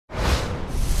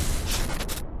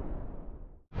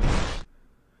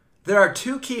There are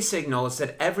two key signals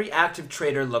that every active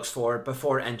trader looks for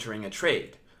before entering a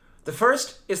trade. The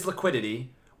first is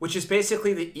liquidity, which is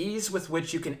basically the ease with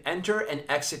which you can enter and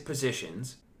exit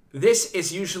positions. This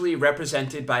is usually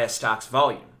represented by a stock's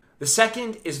volume. The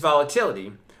second is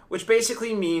volatility, which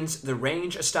basically means the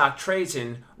range a stock trades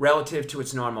in relative to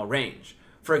its normal range.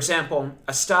 For example,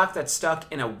 a stock that's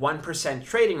stuck in a 1%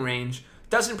 trading range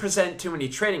doesn't present too many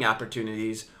trading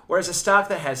opportunities, whereas a stock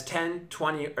that has 10,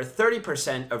 20, or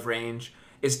 30% of range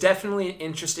is definitely an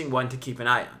interesting one to keep an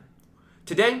eye on.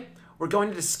 Today, we're going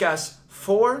to discuss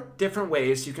 4 different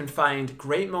ways you can find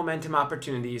great momentum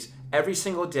opportunities every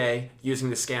single day using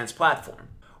the Scanz platform.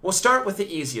 We'll start with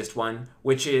the easiest one,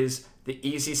 which is the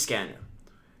Easy Scanner.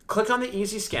 Click on the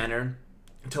Easy Scanner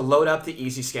to load up the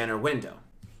Easy Scanner window.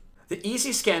 The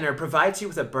Easy Scanner provides you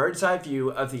with a bird's eye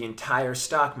view of the entire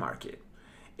stock market.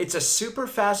 It's a super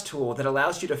fast tool that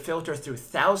allows you to filter through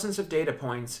thousands of data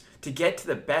points to get to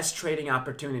the best trading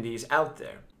opportunities out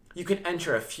there. You can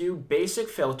enter a few basic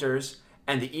filters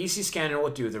and the Easy Scanner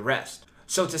will do the rest.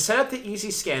 So to set up the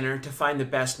Easy Scanner to find the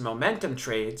best momentum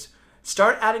trades,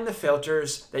 start adding the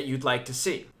filters that you'd like to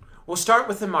see. We'll start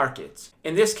with the markets.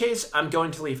 In this case, I'm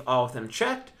going to leave all of them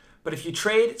checked, but if you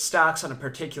trade stocks on a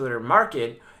particular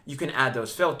market, you can add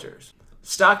those filters.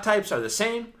 Stock types are the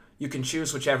same. You can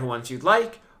choose whichever ones you'd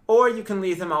like, or you can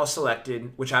leave them all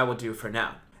selected, which I will do for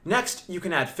now. Next, you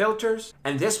can add filters,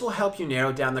 and this will help you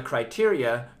narrow down the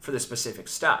criteria for the specific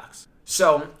stocks.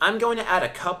 So I'm going to add a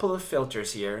couple of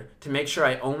filters here to make sure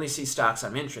I only see stocks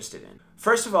I'm interested in.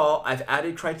 First of all, I've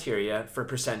added criteria for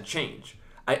percent change.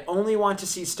 I only want to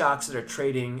see stocks that are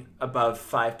trading above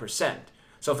 5%.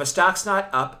 So if a stock's not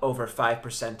up over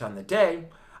 5% on the day,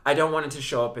 I don't want it to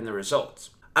show up in the results.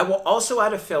 I will also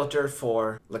add a filter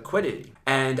for liquidity,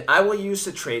 and I will use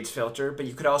the trades filter, but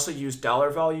you could also use dollar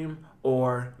volume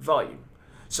or volume.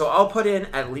 So I'll put in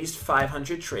at least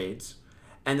 500 trades,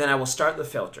 and then I will start the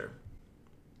filter.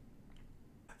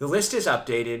 The list is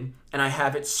updated, and I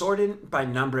have it sorted by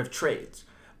number of trades.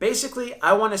 Basically,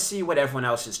 I want to see what everyone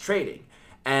else is trading,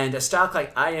 and a stock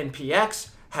like INPX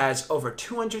has over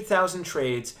 200,000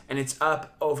 trades, and it's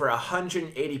up over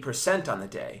 180% on the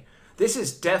day. This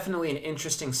is definitely an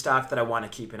interesting stock that I want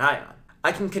to keep an eye on.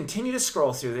 I can continue to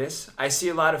scroll through this. I see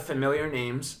a lot of familiar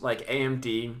names like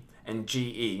AMD and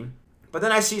GE, but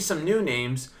then I see some new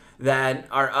names that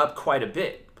are up quite a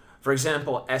bit. For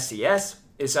example, SES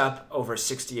is up over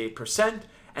 68%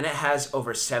 and it has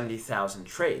over 70,000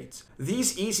 trades.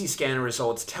 These Easy Scanner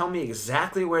results tell me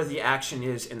exactly where the action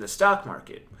is in the stock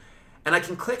market. And I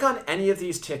can click on any of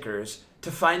these tickers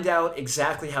to find out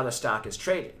exactly how the stock is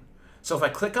trading. So if I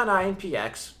click on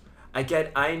INPX, I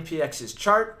get INPX's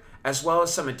chart as well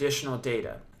as some additional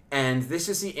data. And this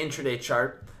is the intraday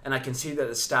chart, and I can see that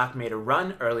the stock made a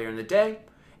run earlier in the day,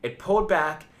 it pulled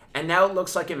back, and now it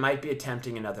looks like it might be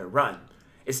attempting another run.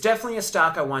 It's definitely a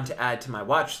stock I want to add to my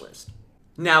watch list.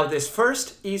 Now, this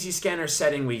first Easy Scanner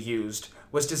setting we used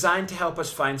was designed to help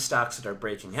us find stocks that are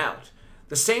breaking out.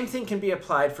 The same thing can be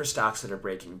applied for stocks that are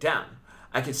breaking down.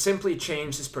 I could simply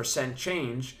change this percent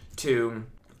change to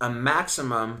a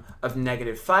maximum of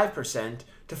 -5%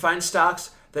 to find stocks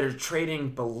that are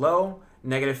trading below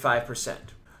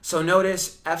 -5%. So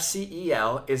notice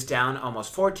FCEL is down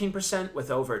almost 14%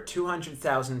 with over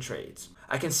 200,000 trades.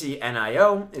 I can see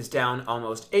NIO is down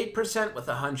almost 8% with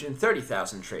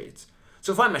 130,000 trades.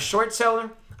 So if I'm a short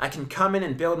seller, I can come in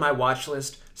and build my watch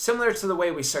list similar to the way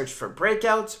we searched for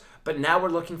breakouts, but now we're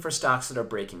looking for stocks that are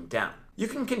breaking down. You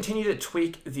can continue to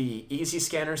tweak the Easy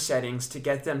Scanner settings to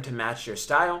get them to match your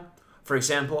style. For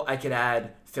example, I could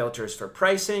add filters for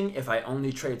pricing if I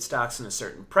only trade stocks in a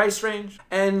certain price range,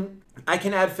 and I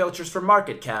can add filters for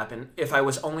market cap and if I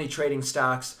was only trading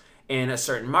stocks in a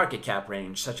certain market cap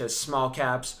range, such as small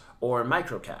caps or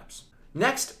micro caps.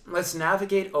 Next, let's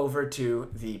navigate over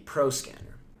to the Pro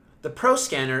Scanner. The Pro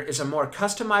Scanner is a more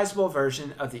customizable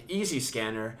version of the Easy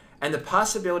Scanner, and the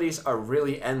possibilities are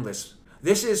really endless.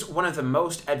 This is one of the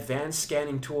most advanced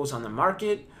scanning tools on the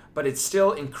market, but it's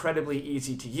still incredibly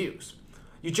easy to use.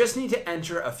 You just need to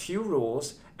enter a few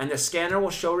rules, and the scanner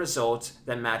will show results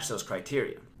that match those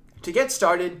criteria. To get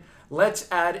started, let's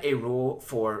add a rule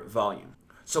for volume.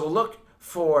 So we'll look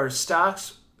for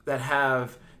stocks that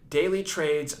have daily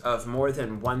trades of more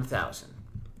than 1,000.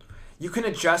 You can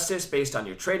adjust this based on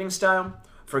your trading style.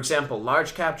 For example,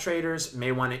 large cap traders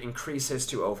may want to increase this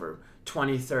to over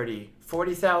 20, 30,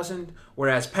 40,000,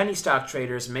 whereas penny stock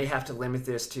traders may have to limit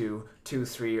this to 2,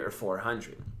 3, or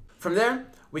 400. From there,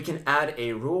 we can add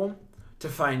a rule to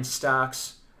find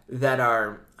stocks that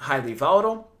are highly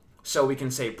volatile. So we can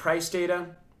say price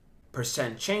data,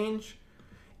 percent change,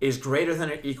 is greater than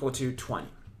or equal to 20.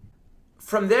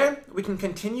 From there, we can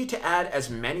continue to add as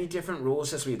many different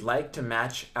rules as we'd like to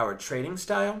match our trading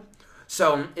style.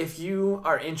 So if you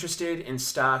are interested in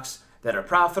stocks that are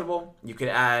profitable, you could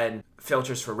add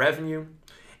filters for revenue.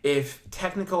 If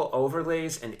technical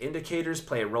overlays and indicators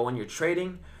play a role in your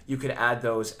trading, you could add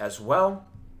those as well.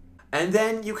 And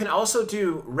then you can also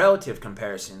do relative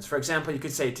comparisons. For example, you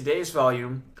could say today's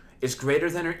volume is greater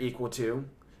than or equal to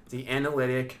the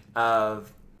analytic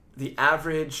of the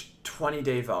average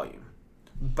 20-day volume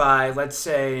by, let's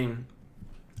say,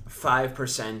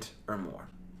 5% or more.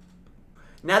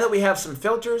 Now that we have some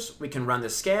filters, we can run the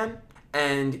scan,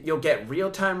 and you'll get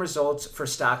real-time results for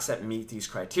stocks that meet these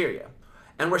criteria.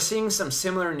 And we're seeing some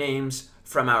similar names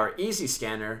from our easy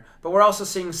scanner, but we're also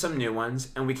seeing some new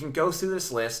ones, and we can go through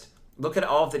this list, look at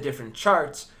all of the different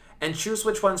charts, and choose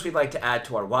which ones we'd like to add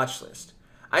to our watch list.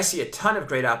 I see a ton of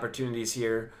great opportunities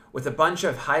here with a bunch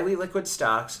of highly liquid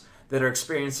stocks that are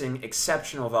experiencing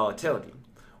exceptional volatility.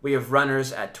 We have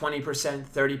runners at 20%,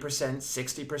 30%,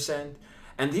 60%,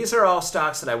 and these are all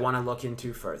stocks that I want to look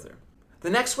into further.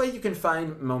 The next way you can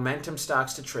find momentum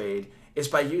stocks to trade is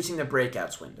by using the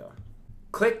Breakouts window.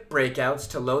 Click Breakouts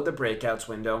to load the Breakouts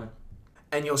window,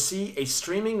 and you'll see a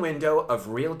streaming window of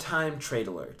real-time trade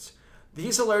alerts.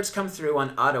 These alerts come through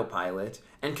on autopilot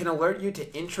and can alert you to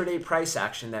intraday price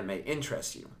action that may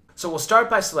interest you. So we'll start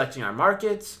by selecting our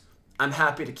markets. I'm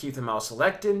happy to keep them all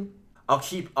selected. I'll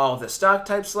keep all the stock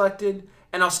types selected,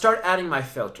 and I'll start adding my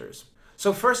filters.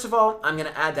 So first of all, I'm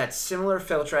going to add that similar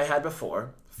filter I had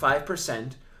before,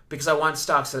 5%, because I want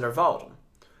stocks that are volatile.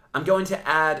 I'm going to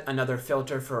add another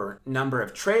filter for number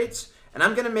of trades, and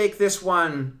I'm going to make this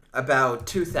one about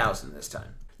 2,000 this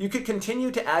time. You could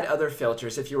continue to add other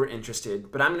filters if you were interested,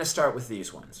 but I'm going to start with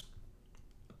these ones.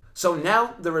 So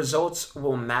now the results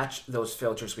will match those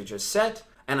filters we just set,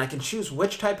 and I can choose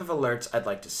which type of alerts I'd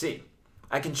like to see.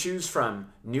 I can choose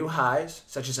from new highs,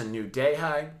 such as a new day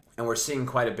high, and we're seeing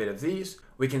quite a bit of these.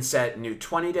 We can set new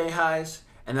 20-day highs,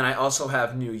 and then I also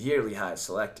have new yearly highs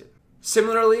selected.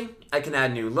 Similarly, I can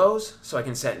add new lows, so I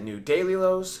can set new daily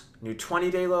lows, new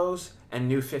 20-day lows, and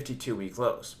new 52-week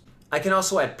lows. I can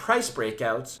also add price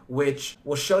breakouts, which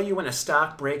will show you when a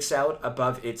stock breaks out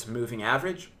above its moving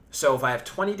average. So if I have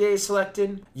 20 days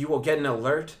selected, you will get an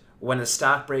alert when a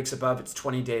stock breaks above its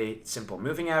 20-day simple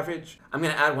moving average. I'm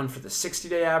going to add one for the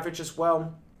 60-day average as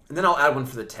well, and then I'll add one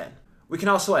for the 10. We can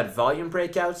also add volume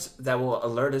breakouts that will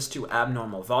alert us to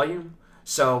abnormal volume.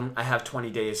 So I have 20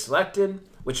 days selected,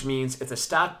 which means if the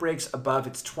stock breaks above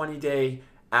its 20-day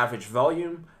average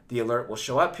volume, the alert will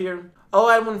show up here.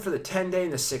 I'll add one for the 10-day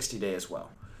and the 60-day as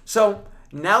well. So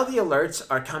now the alerts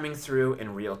are coming through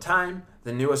in real time,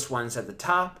 the newest ones at the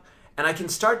top, and I can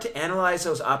start to analyze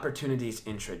those opportunities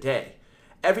intraday.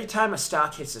 Every time a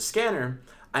stock hits the scanner,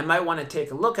 I might want to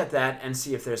take a look at that and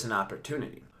see if there's an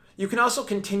opportunity. You can also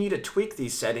continue to tweak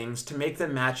these settings to make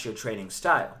them match your trading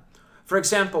style. For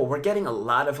example, we're getting a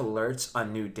lot of alerts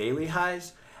on new daily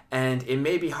highs, and it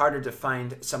may be harder to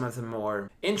find some of the more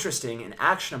interesting and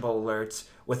actionable alerts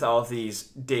with all of these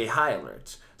day high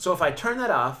alerts. So if I turn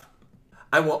that off,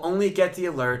 I will only get the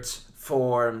alerts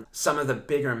for some of the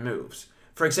bigger moves.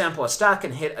 For example, a stock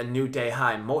can hit a new day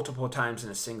high multiple times in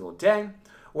a single day,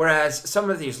 whereas some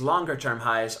of these longer term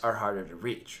highs are harder to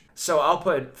reach. So I'll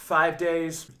put 5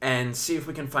 days and see if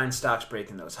we can find stocks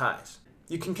breaking those highs.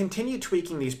 You can continue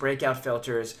tweaking these breakout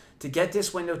filters to get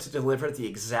this window to deliver the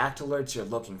exact alerts you're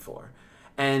looking for.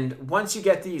 And once you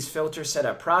get these filters set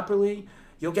up properly,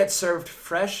 you'll get served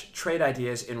fresh trade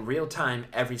ideas in real time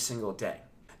every single day.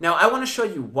 Now, I want to show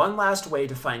you one last way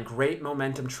to find great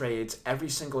momentum trades every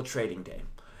single trading day.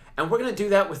 And we're going to do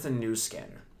that with the news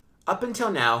scanner. Up until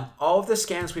now, all of the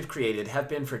scans we've created have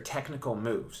been for technical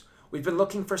moves. We've been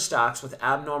looking for stocks with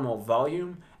abnormal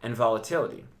volume and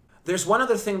volatility. There's one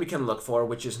other thing we can look for,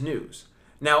 which is news.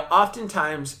 Now,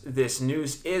 oftentimes this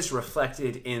news is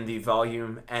reflected in the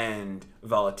volume and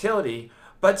volatility,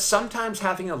 but sometimes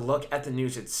having a look at the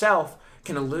news itself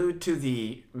can allude to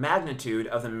the magnitude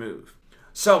of the move.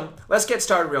 So let's get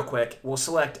started real quick. We'll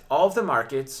select all of the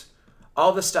markets,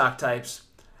 all the stock types,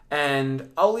 and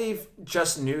I'll leave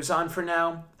just news on for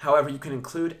now. However, you can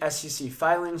include SEC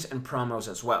filings and promos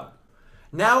as well.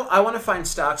 Now I want to find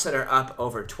stocks that are up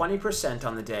over 20%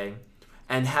 on the day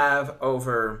and have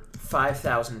over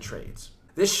 5,000 trades.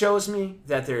 This shows me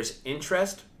that there's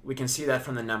interest. We can see that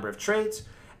from the number of trades,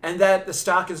 and that the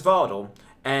stock is volatile.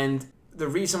 And the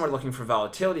reason we're looking for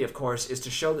volatility, of course, is to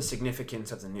show the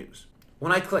significance of the news.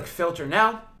 When I click filter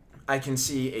now, I can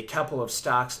see a couple of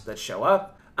stocks that show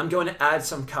up. I'm going to add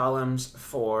some columns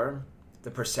for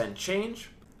the percent change,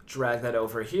 drag that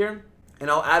over here, and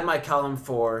I'll add my column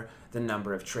for the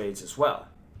number of trades as well.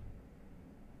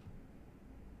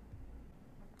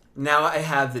 Now I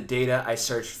have the data I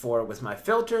searched for with my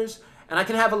filters, and I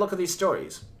can have a look at these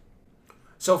stories.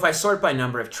 So if I sort by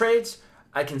number of trades,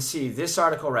 I can see this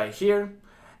article right here.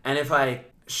 And if I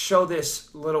show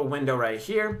this little window right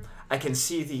here, I can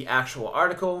see the actual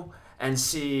article and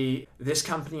see this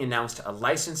company announced a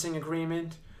licensing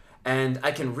agreement. And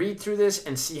I can read through this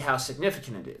and see how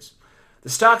significant it is. The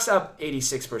stock's up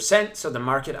 86%, so the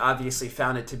market obviously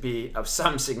found it to be of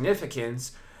some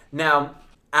significance. Now,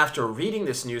 after reading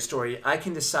this news story, I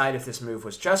can decide if this move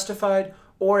was justified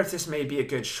or if this may be a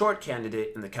good short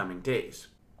candidate in the coming days.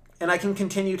 And I can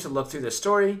continue to look through the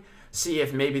story, see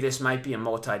if maybe this might be a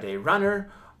multi-day runner,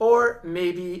 or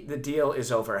maybe the deal is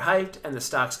overhyped and the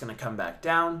stock's going to come back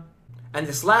down. And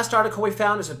this last article we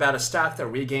found is about a stock that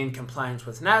regained compliance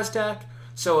with NASDAQ,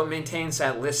 so it maintains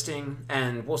that listing,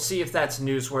 and we'll see if that's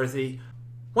newsworthy.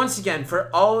 Once again,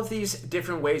 for all of these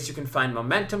different ways you can find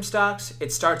momentum stocks,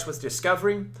 it starts with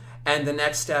discovery, and the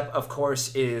next step, of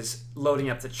course, is loading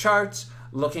up the charts,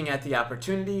 looking at the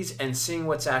opportunities, and seeing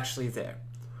what's actually there.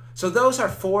 So those are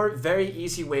 4 very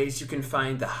easy ways you can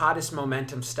find the hottest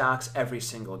momentum stocks every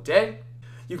single day.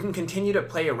 You can continue to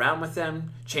play around with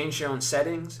them, change your own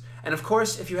settings, and of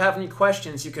course, if you have any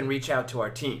questions, you can reach out to our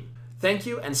team. Thank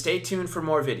you, and stay tuned for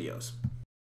more videos.